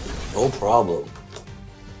Scrap Archfiend. No problem.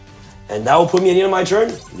 And that will put me at the end of my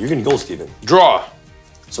turn. You can go, Steven. Draw.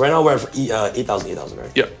 So right now we're at 8,000, right?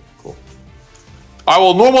 Yep. Cool. I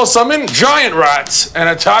will normal summon Giant Rats and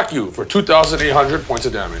attack you for 2,800 points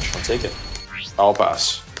of damage. I'll take it. I'll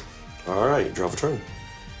pass. All right, draw for turn.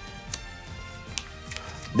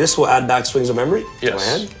 This will add back Swings of Memory to my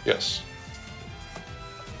hand. Yes.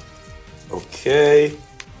 Okay.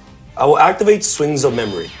 I will activate Swings of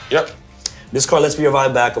Memory. Yep. This card lets me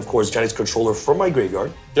revive back, of course, Genix Controller from my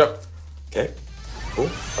graveyard. Yep. Okay, cool.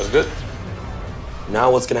 That's good. Now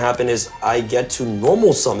what's gonna happen is I get to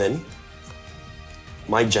normal summon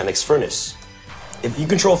my Genix Furnace. If you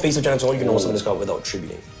control face of Genix Controller, you can normal summon this card without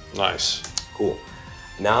tributing. Nice. Cool.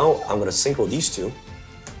 Now I'm gonna synchro these 2.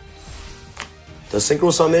 To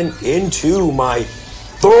synchro summon into my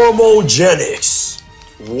Thermogenics.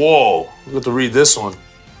 Whoa, we have to read this one.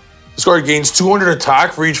 This card gains 200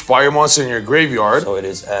 attack for each fire monster in your graveyard. So it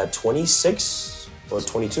is at 26 or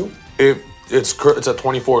 22? It's at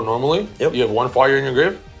 24 normally. Yep. You have 1 fire in your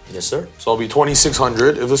grave. Yes, sir. So it'll be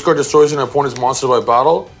 2600. If this card destroys an opponent's monster by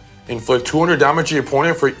battle, inflict 200 damage to your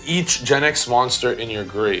opponent for each Gen X monster in your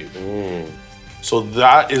grave. So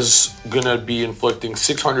that is gonna be inflicting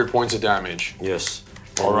 600 points of damage. Yes.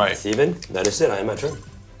 All right. Steven, that is it. I am at turn.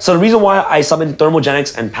 So the reason why I summon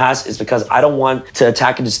Thermogenics and pass is because I don't want to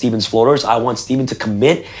attack into Steven's floaters. I want Steven to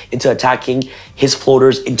commit into attacking his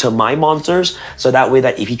floaters into my monsters. So that way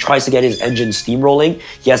that if he tries to get his engine steamrolling,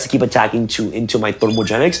 he has to keep attacking into my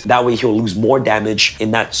Thermogenics. That way he'll lose more damage in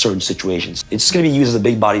that certain situations. It's just gonna be used as a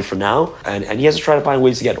big body for now. And he has to try to find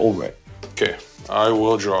ways to get over it. Okay, I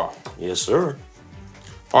will draw. Yes, sir.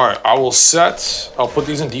 All right, I will set, I'll put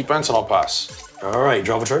these in defense and I'll pass. All right,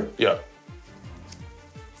 draw a turn. Yeah.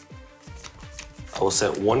 I will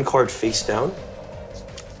set 1 card face down.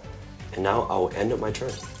 And now I will end up my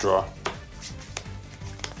turn. Draw.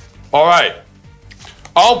 All right.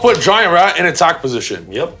 I'll put Giant Rat in attack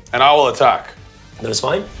position. Yep. And I will attack. That is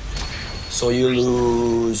fine. So you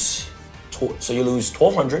lose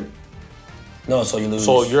 1,200. No, so you lose.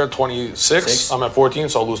 So you're at 26. I'm at 14,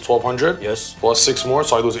 so I'll lose 1,200. Yes. Plus 6 more,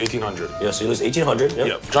 so I lose 1,800. Yeah, so you lose 1,800. Yep.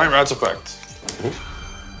 Yep. Giant Rat's effect.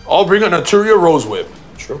 I'll bring a Naturia Rose Whip.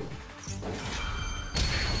 Sure.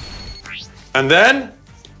 And then,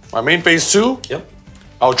 my main phase 2, Yep.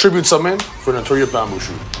 I'll tribute summon for Naturia Bamboo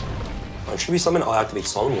Shoot. On Tribute Summon, I'll activate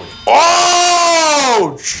Solemn Warning.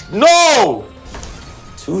 Oh! No!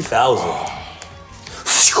 2,000.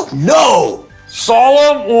 No!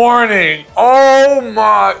 Solemn warning. Oh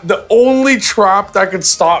my. The only trap that could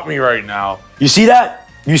stop me right now. You see that?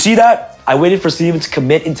 You see that? I waited for Steven to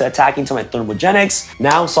commit into attacking to my Thermogenics.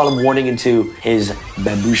 Now Solemn Warning into his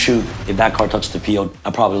Bamboo Shoot. If that card touched the field,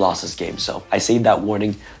 I probably lost this game. So I saved that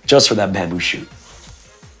warning just for that Bamboo Shoot.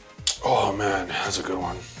 Oh man, that's a good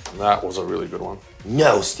one. That was a really good one.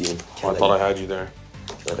 No, Steven. I thought I had you there.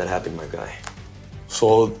 Can't let that happen, my guy.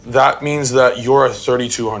 So that means that you're at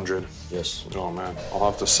 3,200. Yes. Oh man, I'll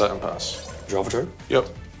have to set and pass. Draw a turn. Yep.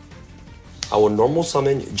 I will normal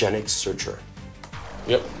summon Genix Searcher.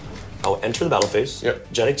 Yep. I will enter the battle phase. Yep.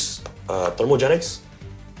 Genix, Thermogenics,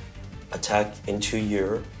 attack into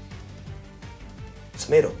your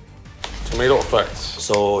tomato. Tomato effect.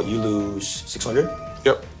 So you lose 600.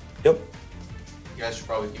 Yep. Yep. You guys should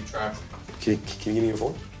probably keep track. Can you give me your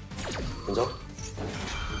phone? Hands up.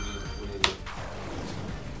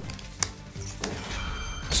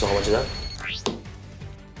 So how much is that?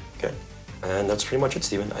 Okay. And that's pretty much it,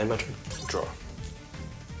 Steven. I end my turn. Draw.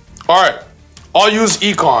 All right. I'll use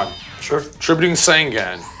Econ. Sure. Tributing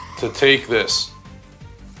Sangan to take this.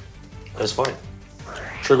 That is fine.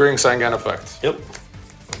 Triggering Sangan effect. Yep.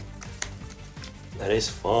 That is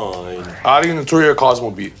fine. Adding Naturia Cosmo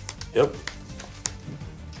Beat. Yep.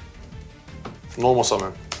 Normal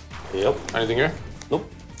summon. Yep. Anything here? Nope.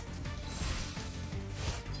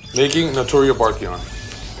 Making Naturia Barkion.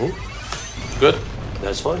 Good?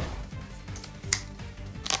 That's fine.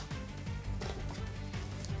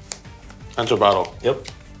 Enter battle. Yep.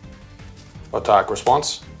 Attack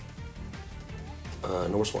response.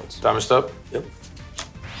 No response. Damage step. Yep.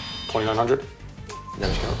 2,900.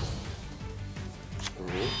 Damage count.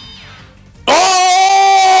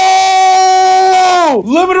 Oh!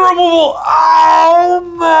 Limited removal.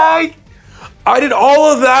 Oh my. I did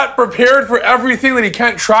all of that, prepared for everything that he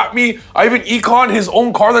can't trap me. I even econ his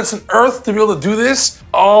own card that's an earth to be able to do this.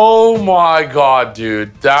 Oh my god,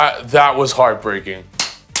 dude. That was heartbreaking.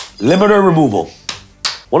 Limiter removal.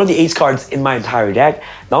 One of the ace cards in my entire deck.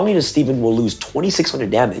 Not only does Steven will lose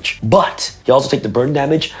 2,600 damage, but he also take the burn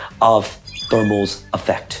damage of Thermal's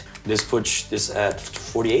effect. This puts this at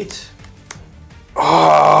 48.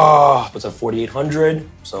 Ah. Puts at 4,800.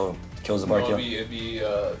 So kills the No, Barkion. it'd be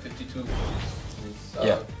 52.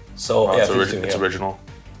 Yeah. So Oh, yeah, it's, 52, it's yeah. original.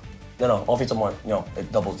 No, all feats are more. No, it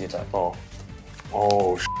doubles the attack. Oh.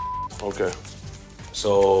 Oh, okay.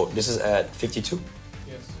 So this is at 52.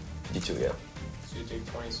 Yes. 52, yeah. So you take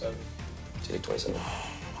 27. So you take 27.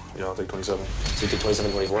 Yeah, I'll take 27. So you take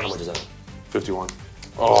 27, 24. How much is that? 51.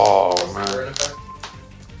 Oh, Burn man. effect?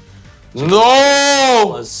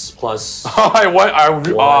 No! Plus I went,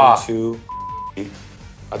 one, 2,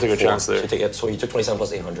 I took a 4. chance So there. you, take, so you took 27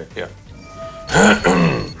 plus 800. Yeah.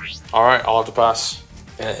 All right, I'll have to pass.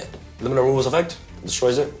 Limit removal's effect.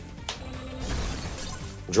 Destroys it.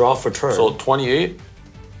 Draw for turn. So 28.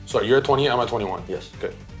 Sorry, you're at 28, I'm at 21. Yes.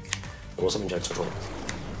 Okay. And what's up in Jack's control?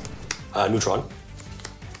 Neutron.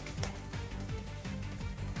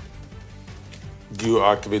 Do you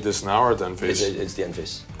activate this now or at the end phase? It's the end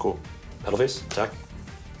phase. Cool. Battle phase, attack.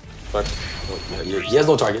 Back. He has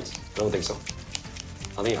no targets. I don't think so.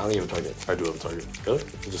 I think you have a target. I do have a target. Really?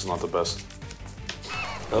 It's just not the best.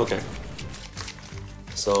 Okay.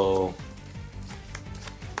 So,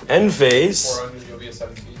 end phase. 400, you'll be at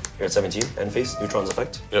 17. You're at 17. End phase, neutrons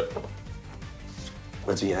effect. Yep.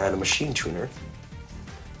 Let's be add a machine tuner.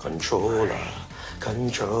 Controller.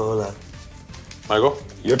 Controller. Michael?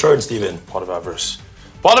 Your turn, Steven. Pot of Avarice.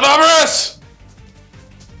 Pot of Avarice!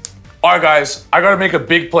 All right, guys, I gotta make a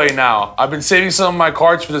big play now. I've been saving some of my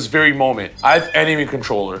cards for this very moment. I have enemy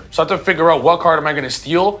controller, so I have to figure out what card am I gonna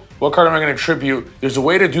steal, what card am I gonna tribute. There's a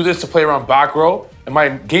way to do this to play around back row, and my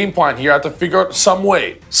game plan here, I have to figure out some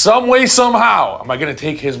way, somehow. Am I gonna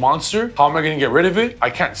take his monster? How am I gonna get rid of it? I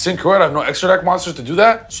can't synchro it, I have no extra deck monsters to do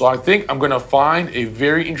that. So I think I'm gonna find a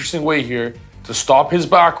very interesting way here to stop his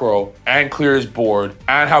back row and clear his board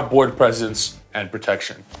and have board presence and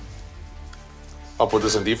protection. I'll put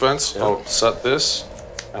this in defense. Yep. I'll set this,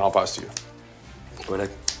 and I'll pass to you. Go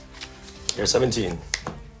ahead. You're 17.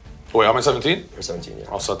 Wait, I'm at 17? You're 17, yeah.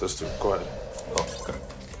 I'll set this too. Go ahead. Oh, okay.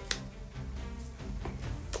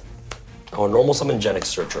 Our normal summon Genix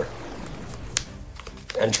Searcher.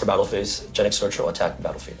 Enter battle phase. Genix Searcher will attack the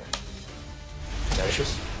battlefield.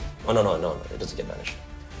 Vanishes? Oh, no. It doesn't get banished.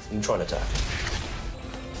 Neutron attack.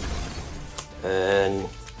 And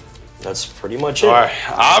that's pretty much it. All right,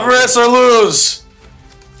 Avarice or lose.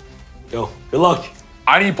 Yo, good luck.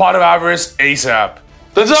 I need Pot of Avarice ASAP.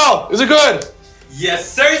 Denzel, is it good?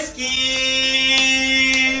 Yes, sir,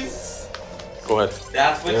 skis. Go ahead.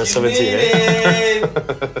 That's what You're you 17,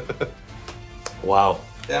 needed. Wow.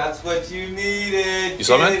 That's what you needed. You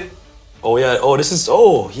summon? kid. Oh, yeah. Oh, this is...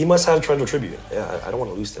 Oh, he must have Trendle Tribute. Yeah, I don't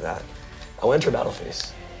want to lose to that. I'll enter battle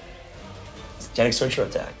phase. Genix Searcher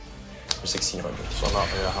attack. For 1600. So I'm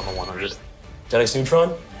a 100. Genix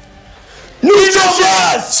Neutron.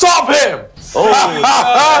 Yes! Stop him! Oh,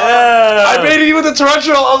 yeah. I made it even the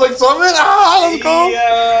torrential. I was like, summon? Let's go.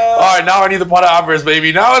 Yeah. All right, now I need the Pot of Avarice,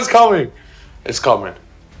 baby. Now it's coming. It's coming.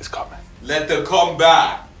 It's coming. Let the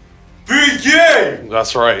comeback begin.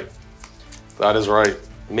 That's right. That is right.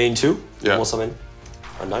 Main 2. Yeah. Normal summon.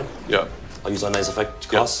 Undyne. Yeah. I'll use Undyne's effect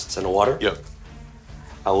cost. Send a water. Yep.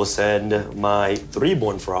 I will send my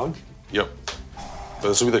 3-born frog Yep.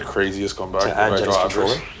 This will be the craziest comeback. to add if I Genix draw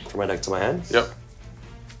Controller Avarice. from my deck to my hand. Yep.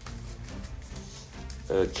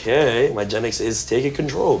 Okay, my Genix is taking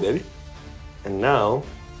control, baby. And now,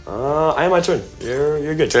 I have my turn.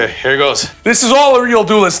 You're good. Okay, here goes. This is all a real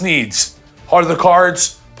duelist needs. Heart of the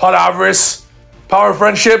cards, Pot of Avarice, Power of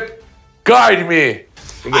Friendship, guide me.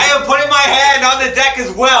 I am putting my hand on the deck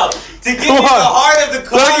as well to give you Come the on. heart of the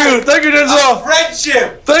card. Thank you, Denzel. Of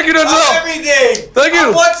friendship. Thank you, Of Denzel. everything. Thank you.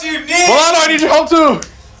 Of what you need. Milano, I need your help too.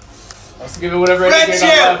 Let's give it whatever anything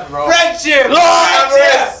I got Friendship. left, bro. Friendship. Oh,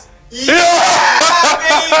 Friendship. Yeah.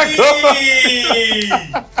 baby.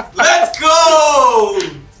 Let's go.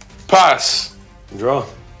 Pass. Draw.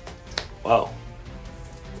 Wow.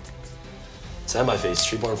 It's at my face,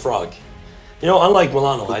 3-born frog. You know, unlike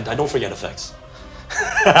Milano, I don't forget effects.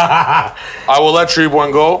 I will let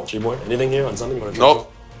Treeborn go. 3-born. Anything here on something you want to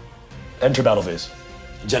Nope. Enter battle phase.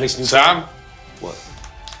 Genix Neutron. Sam, What?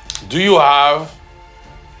 do you have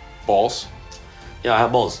balls? Yeah, I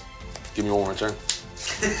have balls. Give me one more turn.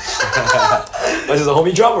 Is this a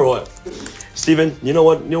homie drop or what? Steven, you know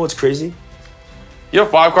what? You know what's crazy? You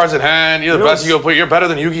have 5 cards in hand. You're the You know best you can play. You're better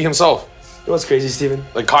than Yugi himself. You know what's crazy, Steven?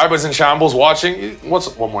 Like Kaiba's in shambles watching.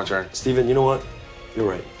 What's one more turn? Steven, you know what? You're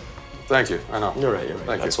right. Thank you. I know. You're right.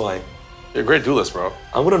 Thank That's you. why You're a great duelist, bro.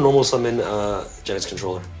 I'm gonna normal summon Genix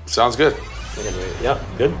Controller. Sounds good. Anyway, yeah,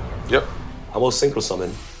 good. Yep. I will synchro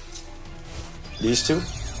summon these 2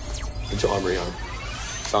 into Armory Arm.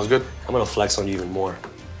 Sounds good. I'm gonna flex on you even more.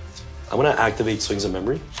 I'm gonna activate Swings of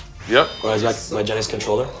Memory. Yep. Whereas back my Genix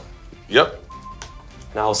Controller. Yep.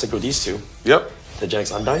 Now I'll synchro these 2. Yep. The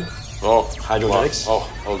Genix Undyne. Oh. Hydrogenics. Wow.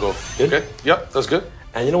 Oh, I'll go. Good? Okay. Yep. That's good.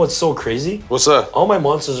 And you know what's so crazy? What's that? All my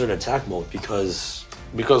monsters are in attack mode because...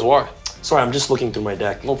 Because why? Sorry, I'm just looking through my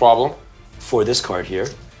deck No problem. for this card here.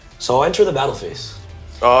 So I'll enter the battle phase.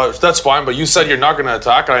 That's fine, but you said you're not gonna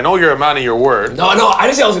attack, and I know you're a man of your word. No, I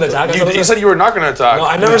didn't say I was gonna attack. You said you were not gonna attack. No,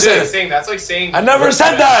 I never said it. That's like saying. I never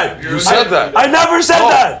said that! You said that. I never said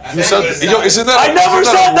that! You said. Yo, isn't that? I never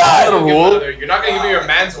isn't said that! Isn't that a rule? You're not gonna give me your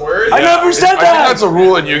man's word. I never said I think that! that's a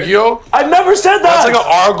rule in Yu-Gi-Oh. I never said That's that!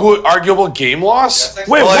 like an arguable game loss.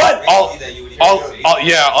 Wait, what? What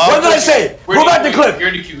What did I say? Go back the clip!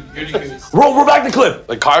 You're the cute. You're the cute. Roll back the clip!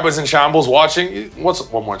 Like Kaiba's in shambles watching. What's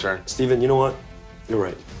one more turn? Steven, you know what? You're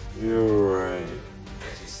right. You're right.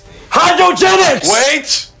 Hydrogenics!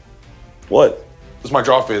 Wait. What? This is my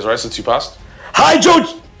draw phase, right? Since you passed. Hi, Joe.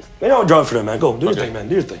 Man, don't draw for them, man. Go, do your thing, man.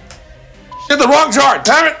 Do your thing. Hit the wrong jar,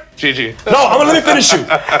 damn it! GG. No, I'm gonna let me finish you.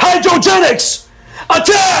 Hydrogenics!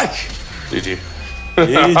 Attack! GG.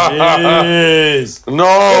 GG's. No!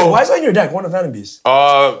 Hey, why is that in your deck? One of Venom Beast.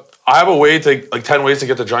 I have a way to, like 10 ways to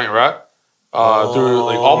get the giant rat. Through,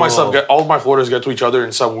 like, all my stuff, all of my floaters get to each other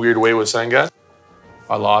in some weird way with Sengen.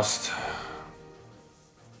 I lost.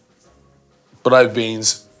 But I have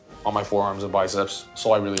veins on my forearms and biceps,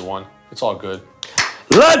 so I really won. It's all good.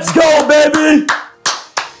 Let's go, baby!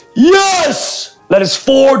 Yes! That is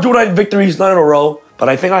 4 Duel Night victories, not in a row. But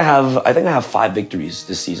I think I have 5 victories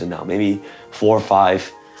this season now. Maybe 4 or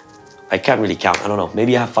 5. I can't really count. I don't know.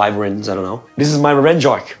 Maybe I have 5 wins. I don't know. This is my revenge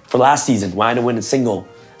arc for last season when I didn't win a single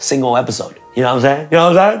episode. You know what I'm saying? You know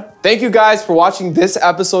what I'm saying? Thank you guys for watching this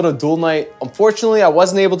episode of Duel Night. Unfortunately, I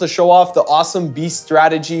wasn't able to show off the awesome beast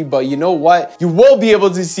strategy, but you know what? You will be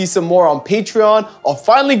able to see some more on Patreon. I'll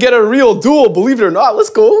finally get a real duel, believe it or not.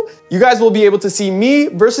 Let's go. You guys will be able to see me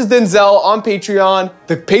versus Denzel on Patreon.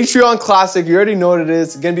 The Patreon Classic, you already know what it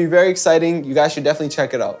is. It's gonna be very exciting. You guys should definitely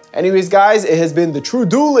check it out. Anyways, guys, it has been the True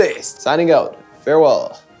Duelist. Signing out.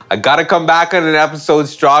 Farewell. I gotta come back on an episode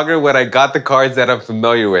stronger when I got the cards that I'm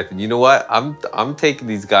familiar with. And you know what? I'm taking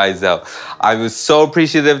these guys out. I was so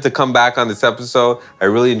appreciative to come back on this episode. I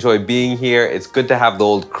really enjoy being here. It's good to have the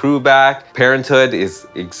old crew back. Parenthood is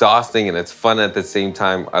exhausting and it's fun at the same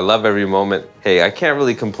time. I love every moment. Hey, I can't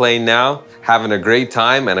really complain now. Having a great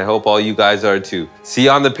time, and I hope all you guys are too. See you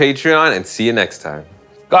on the Patreon and see you next time.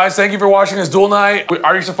 Guys, thank you for watching this Duel Night.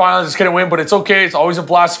 I reached the finals, just couldn't win, but it's okay. It's always a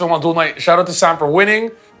blast to film on Duel Night. Shout out to Sam for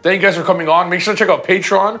winning. Thank you guys for coming on. Make sure to check out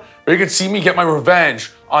Patreon, where you can see me get my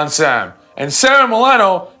revenge on Sam. And Sam and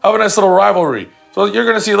Milano have a nice little rivalry. So you're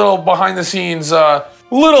gonna see a little behind the scenes,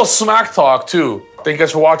 little smack talk too. Thank you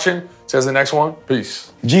guys for watching. See you guys in the next one.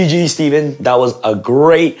 Peace. GG, Steven. That was a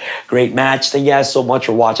great match. Thank you guys so much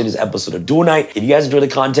for watching this episode of Duel Night. If you guys enjoyed the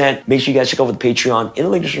content, make sure you guys check out the Patreon in the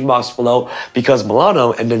link description box below, because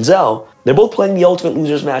Milano and Denzel, they're both playing the Ultimate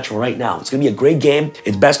Losers match right now. It's gonna be a great game.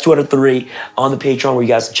 It's best 2 out of 3 on the Patreon, where you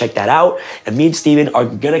guys can check that out. And me and Steven are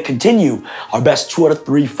gonna continue our best 2 out of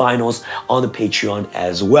 3 finals on the Patreon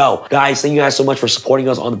as well. Guys, thank you guys so much for supporting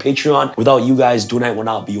us on the Patreon. Without you guys, Duel Night would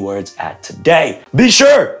not be where it's at today. Be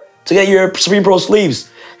sure to get your Supreme Pro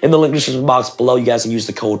sleeves in the link description box below. You guys can use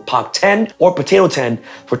the code POC10 or Potato10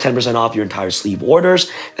 for 10% off your entire sleeve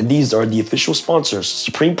orders. And these are the official sponsors,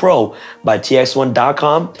 Supreme Pro by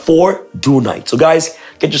TX1.com for Duel Night. So guys,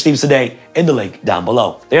 get your sleeves today in the link down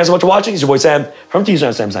below. Thank you guys so much for watching. It's your boy Sam from Team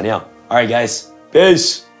Sam signing out. All right, guys.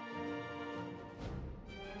 Peace.